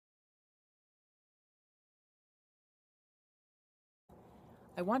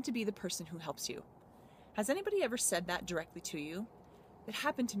I want to be the person who helps you. Has anybody ever said that directly to you? It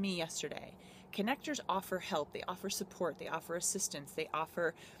happened to me yesterday. Connectors offer help, they offer support, they offer assistance, they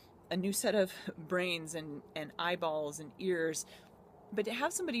offer a new set of brains and eyeballs and ears. But to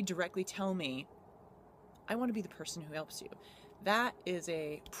have somebody directly tell me, I want to be the person who helps you, that is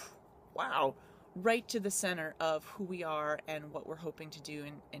a wow, right to the center of who we are and what we're hoping to do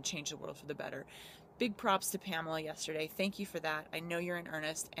and change the world for the better. Big props to Pamela yesterday. Thank you for that. I know you're in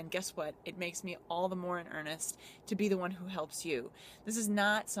earnest, and guess what? It makes me all the more in earnest to be the one who helps you. This is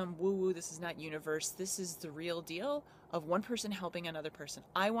not some woo-woo, this is not universe. This is the real deal of one person helping another person.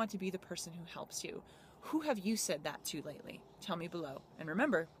 I want to be the person who helps you. Who have you said that to lately? Tell me below. And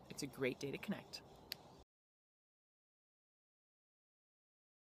remember, it's a great day to connect.